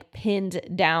point blank pinned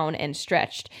down and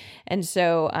stretched. And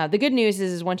so the good news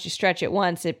is once you stretch it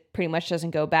once, it pretty much doesn't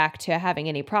go back to having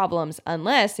any problems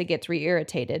unless it gets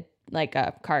re-irritated, like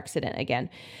a car accident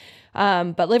again.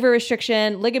 But liver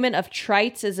restriction, ligament of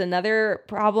Treitz is another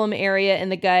problem area in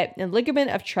the gut. And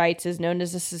ligament of Treitz is known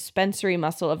as the suspensory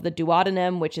muscle of the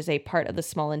duodenum, which is a part of the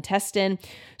small intestine.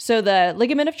 So the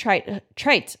ligament of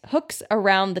Treitz hooks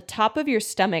around the top of your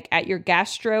stomach at your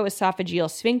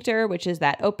gastroesophageal sphincter, which is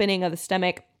that opening of the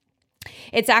stomach.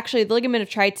 It's actually, the ligament of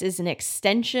Treitz is an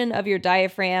extension of your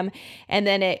diaphragm, and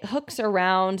then it hooks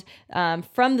around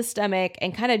from the stomach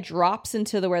and kind of drops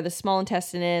into where the small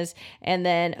intestine is, and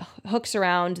then hooks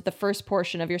around the first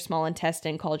portion of your small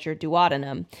intestine called your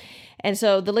duodenum. And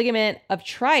so the ligament of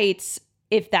Treitz,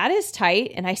 if that is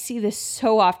tight, and I see this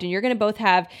so often, you're going to both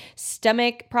have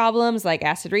stomach problems like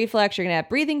acid reflux, you're going to have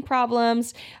breathing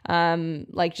problems,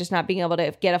 like just not being able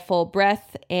to get a full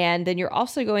breath, and then you're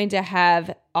also going to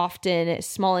have often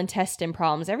small intestine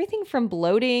problems, everything from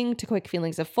bloating to quick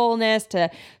feelings of fullness to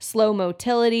slow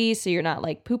motility, so you're not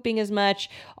like pooping as much.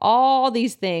 All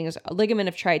these things, ligament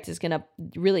of Treitz is going to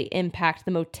really impact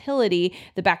the motility,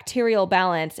 the bacterial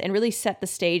balance, and really set the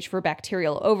stage for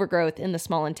bacterial overgrowth in the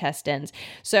small intestines.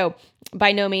 So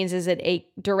by no means is it a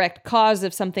direct cause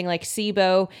of something like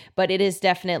SIBO, but it is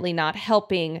definitely not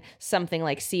helping something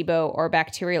like SIBO or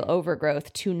bacterial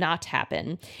overgrowth to not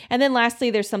happen. And then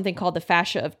lastly, there's something called the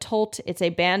fascia of Tolt. It's a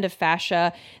band of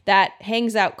fascia that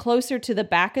hangs out closer to the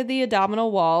back of the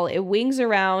abdominal wall. It wings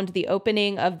around the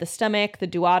opening of the stomach, the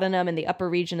duodenum, and the upper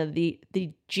region of the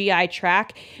GI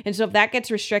tract. And so if that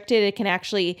gets restricted, it can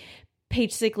actually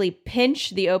basically pinch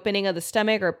the opening of the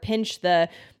stomach or pinch the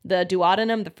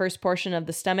duodenum, the first portion of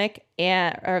the stomach,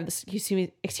 of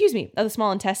the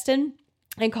small intestine,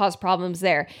 and cause problems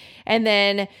there. And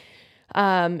then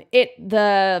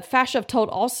The fascia of Tolt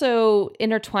also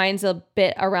intertwines a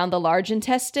bit around the large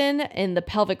intestine in the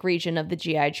pelvic region of the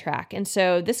GI tract. And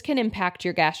so this can impact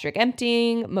your gastric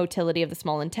emptying, motility of the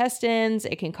small intestines.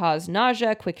 It can cause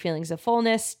nausea, quick feelings of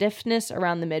fullness, stiffness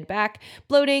around the mid-back,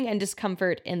 bloating, and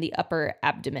discomfort in the upper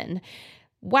abdomen.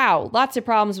 Wow, lots of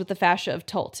problems with the fascia of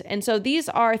Tolt. And so these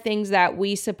are things that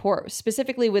we support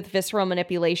specifically with visceral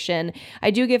manipulation. I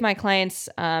do give my clients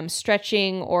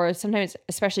stretching or sometimes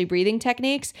especially breathing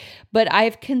techniques, but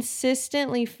I've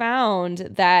consistently found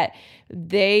that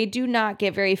they do not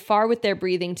get very far with their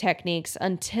breathing techniques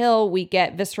until we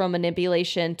get visceral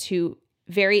manipulation to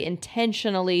very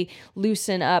intentionally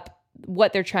loosen up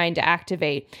what they're trying to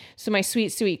activate. So my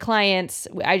sweet clients,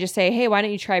 I just say, hey, why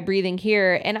don't you try breathing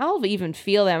here? And I'll even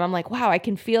feel them. I'm like, wow, I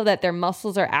can feel that their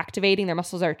muscles are activating, their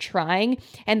muscles are trying,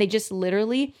 and they just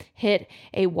literally hit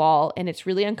a wall, and it's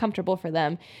really uncomfortable for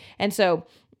them. And so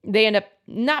they end up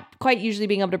not quite usually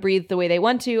being able to breathe the way they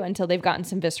want to until they've gotten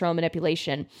some visceral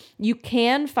manipulation. You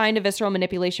can find a visceral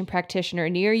manipulation practitioner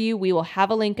near you. We will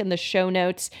have a link in the show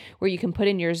notes where you can put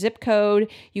in your zip code.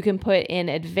 You can put in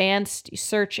advanced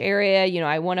search area.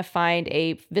 I want to find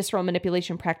a visceral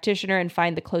manipulation practitioner and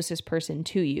find the closest person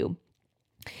to you.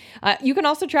 You can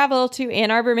also travel to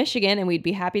Ann Arbor, Michigan, and we'd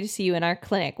be happy to see you in our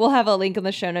clinic. We'll have a link in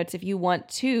the show notes if you want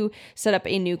to set up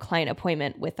a new client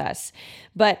appointment with us.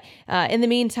 But in the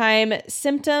meantime,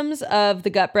 symptoms of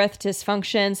the gut breath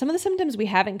dysfunction, some of the symptoms we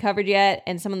haven't covered yet,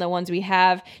 and some of the ones we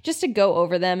have, just to go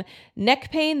over them.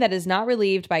 Neck pain that is not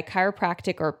relieved by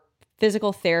chiropractic or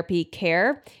physical therapy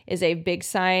care is a big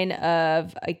sign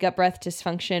of a gut breath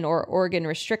dysfunction or organ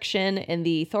restriction in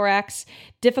the thorax.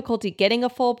 Difficulty getting a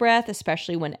full breath,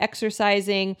 especially when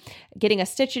exercising, getting a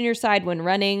stitch in your side when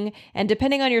running, and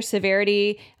depending on your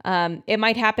severity, it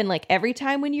might happen like every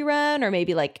time when you run, or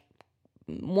maybe like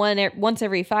once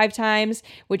every 5 times,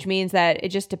 which means that it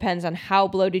just depends on how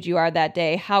bloated you are that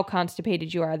day, how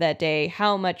constipated you are that day,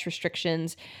 how much your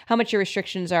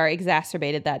restrictions are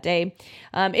exacerbated that day.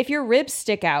 If your ribs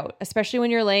stick out, especially when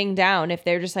you're laying down, if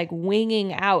they're just like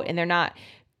winging out and they're not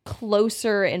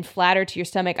closer and flatter to your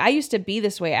stomach. I used to be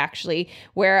this way actually,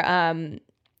 where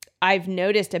I've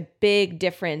noticed a big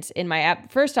difference in my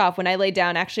first off, when I laid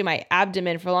down, actually my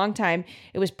abdomen for a long time,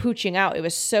 it was pooching out. It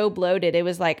was so bloated. It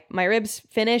was like my ribs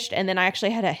finished, and then I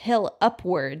actually had a hill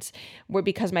upwards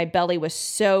because my belly was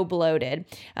so bloated.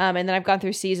 And then I've gone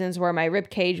through seasons where my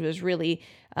rib cage was really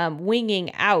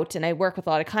winging out, and I work with a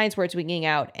lot of clients where it's winging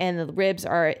out, and the ribs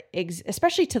are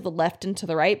especially to the left and to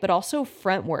the right, but also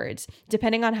frontwards,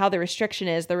 depending on how the restriction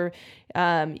is.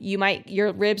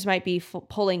 Your ribs might be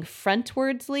pulling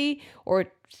frontwardsly, or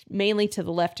mainly to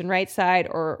the left and right side,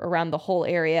 or around the whole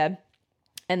area,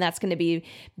 and that's going to be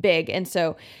big. And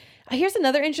so here's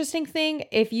another interesting thing.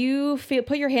 If you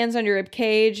put your hands on your rib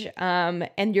cage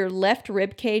and your left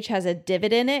rib cage has a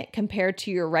divot in it compared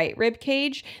to your right rib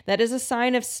cage, that is a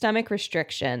sign of stomach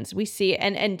restrictions. We see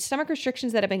and stomach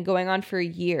restrictions that have been going on for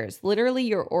years. Literally,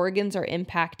 your organs are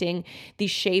impacting the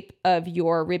shape of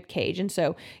your rib cage. And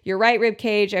so your right rib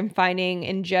cage, I'm finding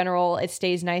in general, it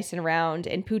stays nice and round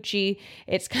and poochy.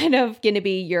 It's kind of going to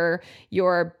be your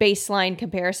baseline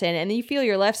comparison. And then you feel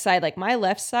your left side, like my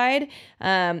left side,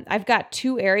 I've got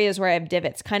 2 areas where I have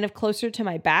divots, kind of closer to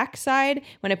my back side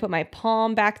when I put my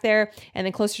palm back there, and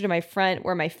then closer to my front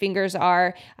where my fingers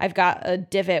are. I've got a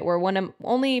divot where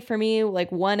only for me, like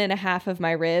 1.5 of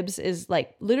my ribs is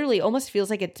like literally almost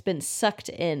feels like it's been sucked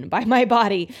in by my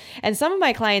body. And some of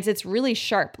my clients, it's really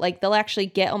sharp. Like they'll actually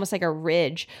get almost like a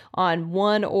ridge on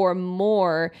one or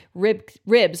more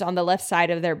ribs on the left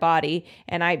side of their body.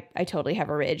 And I totally have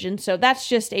a ridge. And so that's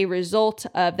just a result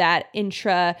of that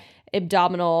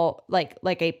abdominal,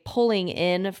 like a pulling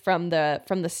in from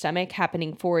the stomach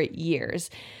happening for years.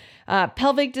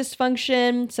 Pelvic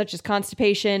dysfunction, such as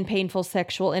constipation, painful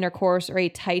sexual intercourse, or a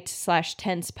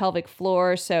tight/tense pelvic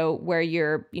floor. So where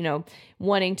you're,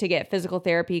 wanting to get physical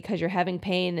therapy because you're having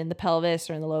pain in the pelvis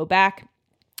or in the low back.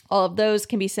 All of those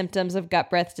can be symptoms of gut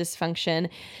breath dysfunction.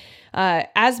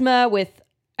 Asthma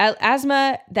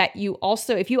that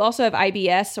if you also have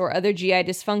IBS or other GI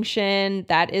dysfunction,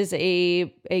 that is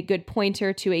a good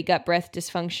pointer to a gut breath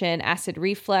dysfunction. Acid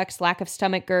reflux, lack of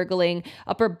stomach gurgling,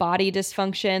 upper body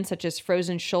dysfunction such as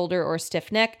frozen shoulder or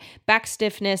stiff neck, back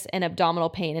stiffness, and abdominal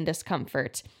pain and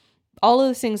discomfort. All of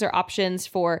those things are options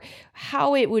for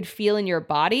how it would feel in your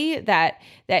body, that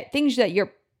things that you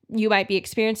might be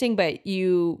experiencing, but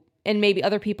you and maybe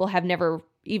other people have never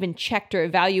even checked or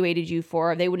evaluated you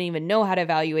for. They wouldn't even know how to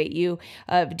evaluate you.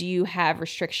 Do you have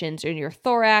restrictions in your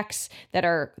thorax that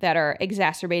are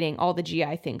exacerbating all the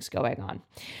GI things going on?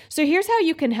 So here's how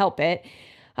you can help it.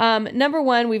 Number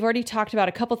one, we've already talked about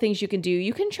a couple things you can do.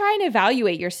 You can try and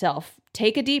evaluate yourself.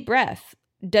 Take a deep breath.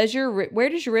 Where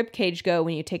does your rib cage go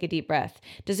when you take a deep breath?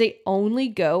 Does it only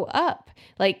go up?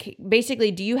 Like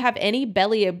basically, do you have any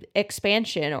belly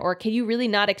expansion, or can you really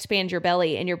not expand your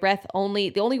belly and your breath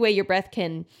the only way your breath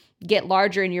can get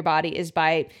larger in your body is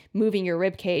by moving your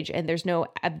rib cage, and there's no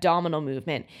abdominal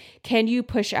movement? Can you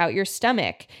push out your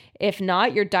stomach? If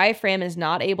not, your diaphragm is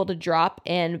not able to drop,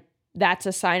 and that's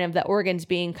a sign of the organs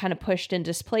being kind of pushed and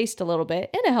displaced a little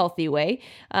bit in a healthy way.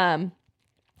 And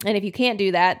if you can't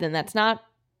do that, then that's not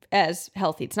as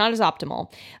healthy. It's not as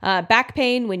optimal. Back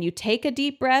pain, when you take a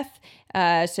deep breath.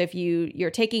 So if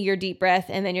you're taking your deep breath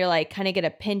and then you're like kind of get a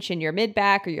pinch in your mid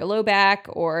back or your low back,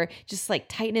 or just like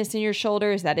tightness in your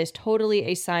shoulders, that is totally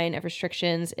a sign of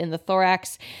restrictions in the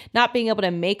thorax. Not being able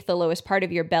to make the lowest part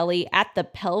of your belly at the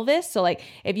pelvis. So like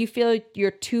if you feel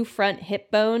your two front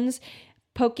hip bones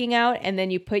poking out, and then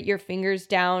you put your fingers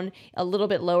down a little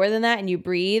bit lower than that and you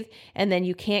breathe, and then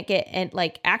you can't get, and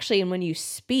like actually, and when you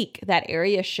speak, that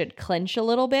area should clench a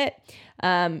little bit.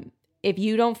 If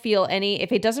you don't feel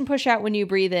if it doesn't push out when you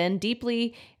breathe in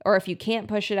deeply, or if you can't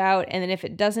push it out, and then if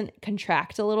it doesn't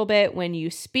contract a little bit when you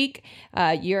speak,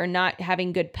 you're not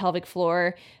having good pelvic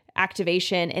floor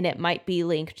activation, and it might be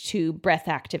linked to breath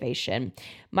activation.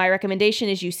 My recommendation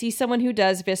is you see someone who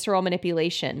does visceral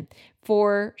manipulation.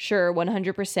 For sure,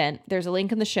 100%. There's a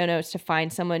link in the show notes to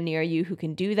find someone near you who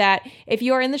can do that. If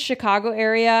you're in the Chicago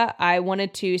area, I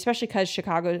wanted to, especially because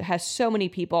Chicago has so many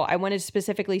people, I wanted to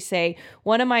specifically say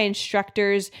one of my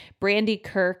instructors, Brandy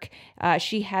Kirk,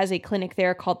 she has a clinic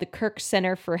there called the Kirk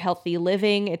Center for Healthy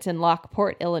Living. It's in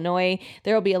Lockport, Illinois.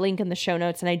 There will be a link in the show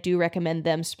notes, and I do recommend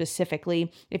them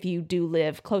specifically if you do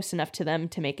live close enough to them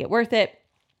to make it worth it.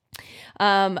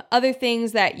 Other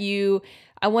things that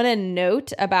I want to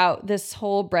note about this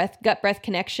whole gut-breath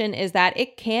connection is that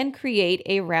it can create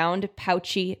a round,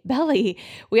 pouchy belly.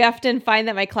 We often find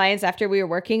that my clients, after we were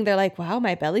working, they're like, wow,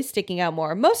 my belly's sticking out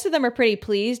more. Most of them are pretty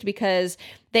pleased because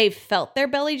they've felt their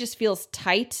belly just feels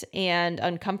tight and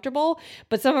uncomfortable.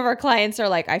 But some of our clients are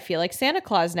like, I feel like Santa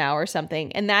Claus now or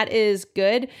something. And that is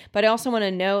good. But I also want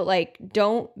to note, like,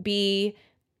 don't be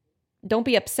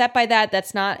upset by that.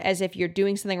 That's not as if you're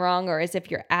doing something wrong or as if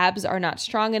your abs are not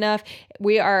strong enough.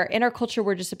 We are, in our culture,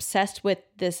 we're just obsessed with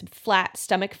this flat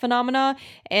stomach phenomena,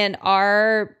 and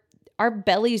our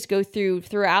bellies go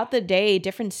throughout the day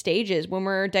different stages. When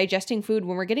we're digesting food,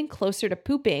 when we're getting closer to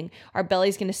pooping, our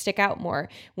belly's going to stick out more.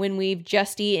 When we've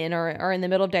just eaten or are in the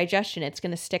middle of digestion, it's going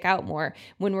to stick out more.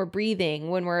 When we're breathing,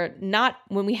 when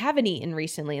we haven't eaten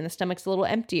recently and the stomach's a little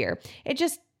emptier,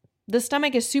 the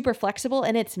stomach is super flexible,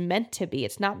 and it's meant to be.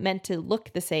 It's not meant to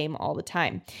look the same all the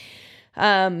time.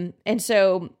 And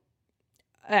so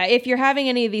if you're having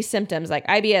any of these symptoms like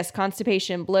IBS,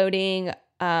 constipation, bloating,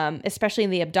 especially in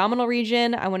the abdominal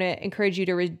region, I want to encourage you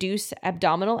to reduce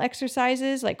abdominal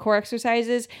exercises like core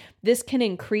exercises. This can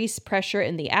increase pressure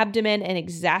in the abdomen and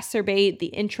exacerbate the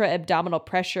intra-abdominal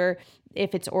pressure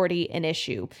if it's already an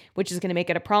issue, which is going to make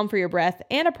it a problem for your breath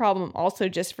and a problem also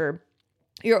just for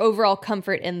your overall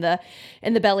comfort in the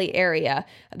belly area.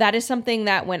 That is something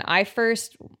that when I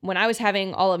was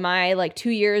having all of my 2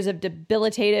 years of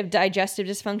debilitative digestive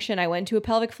dysfunction, I went to a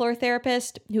pelvic floor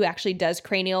therapist who actually does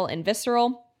cranial and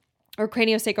visceral, or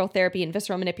craniosacral therapy and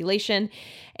visceral manipulation.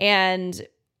 And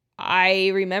I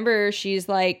remember she's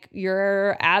like,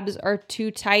 your abs are too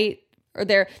tight, or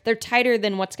they're tighter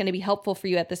than what's going to be helpful for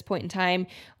you at this point in time.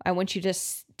 I want you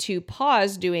to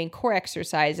pause doing core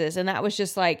exercises. And that was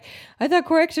just like, I thought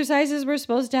core exercises were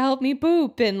supposed to help me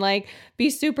poop and be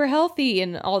super healthy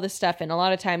and all this stuff. And a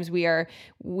lot of times the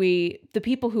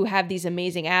people who have these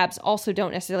amazing abs also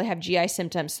don't necessarily have GI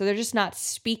symptoms. So they're just not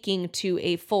speaking to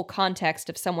a full context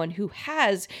of someone who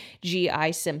has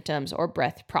GI symptoms or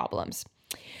breath problems.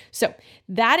 So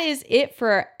that is it for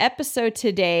our episode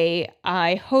today.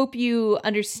 I hope you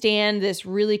understand this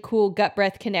really cool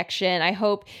gut-breath connection. I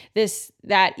hope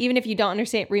that even if you don't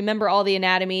understand, remember all the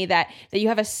anatomy, that you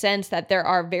have a sense that there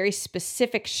are very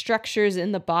specific structures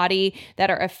in the body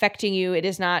that are affecting you. It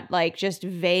is not just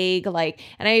vague, and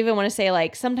I even want to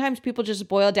say sometimes people just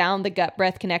boil down the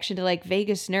gut-breath connection to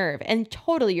vagus nerve. And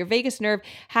totally, your vagus nerve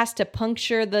has to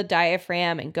puncture the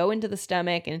diaphragm and go into the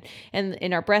stomach,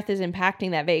 and our breath is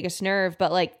impacting that vagus nerve.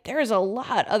 But there's a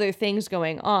lot other things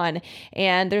going on,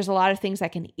 and there's a lot of things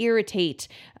that can irritate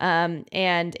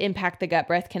and impact the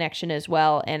gut-breath connection as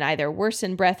well, and either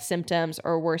worsen breath symptoms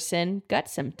or worsen gut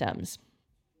symptoms.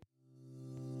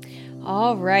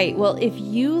 All right. Well, if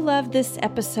you love this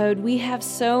episode, we have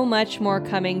so much more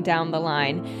coming down the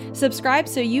line. Subscribe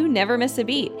so you never miss a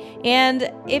beat.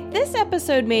 And if this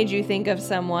episode made you think of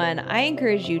someone, I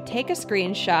encourage you take a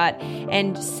screenshot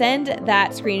and send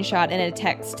that screenshot in a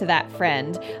text to that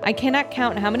friend. I cannot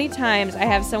count how many times I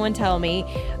have someone tell me,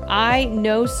 I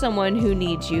know someone who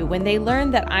needs you, when they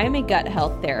learn that I'm a gut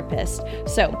health therapist.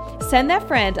 So send that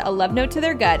friend a love note to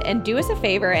their gut and do us a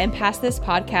favor and pass this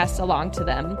podcast along to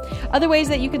them. Other ways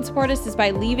that you can support us is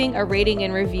by leaving a rating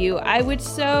and review. I would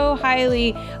so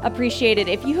highly appreciate it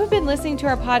if you have been listening to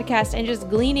our podcast and just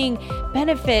gleaning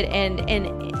benefit and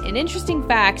interesting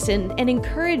facts and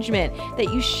encouragement,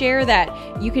 that you share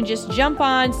that. You can just jump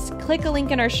on, click a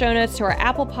link in our show notes to our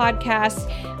Apple Podcasts,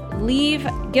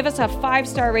 give us a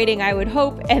 5-star rating, I would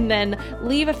hope, and then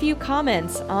leave a few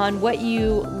comments on what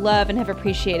you love and have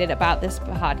appreciated about this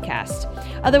podcast.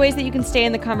 Other ways that you can stay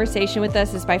in the conversation with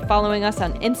us is by following us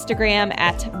on Instagram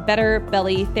at Better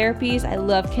Belly Therapies. I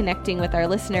love connecting with our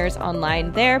listeners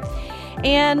online there.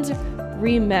 And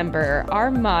remember,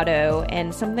 our motto,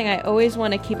 and something I always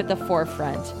want to keep at the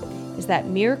forefront, is that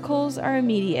miracles are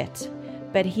immediate,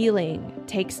 but healing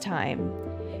takes time.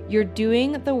 You're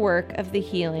doing the work of the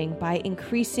healing by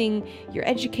increasing your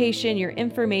education, your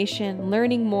information,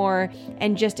 learning more,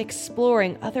 and just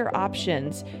exploring other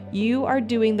options. You are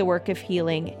doing the work of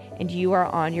healing, and you are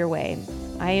on your way.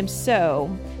 I am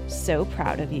so, so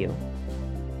proud of you.